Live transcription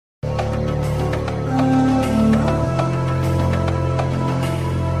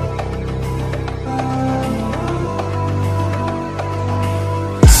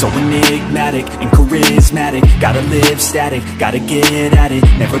So enigmatic and charismatic, gotta live static, gotta get at it,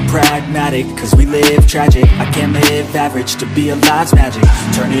 never pragmatic, cause we live tragic. I can't live average, to be alive's magic.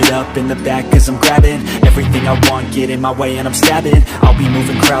 Turn it up in the back cause I'm grabbing everything I want, get in my way and I'm stabbing. I'll be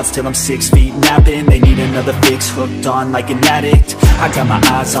moving crowds till I'm 6 feet napping. They need another fix, hooked on like an addict. I got my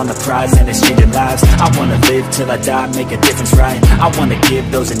eyes on the prize and it's changing lives. I wanna live till I die, make a difference, right? I wanna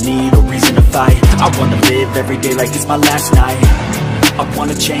give those in need a reason to fight. I wanna live every day like it's my last night. I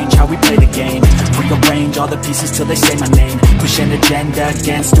wanna change how we play the game, rearrange all the pieces till they say my name, push an agenda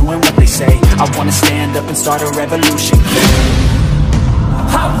against doing what they say. I wanna stand up and start a revolution.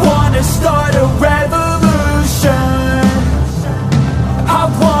 I wanna start a revolution. I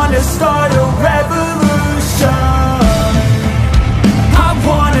wanna start a revolution.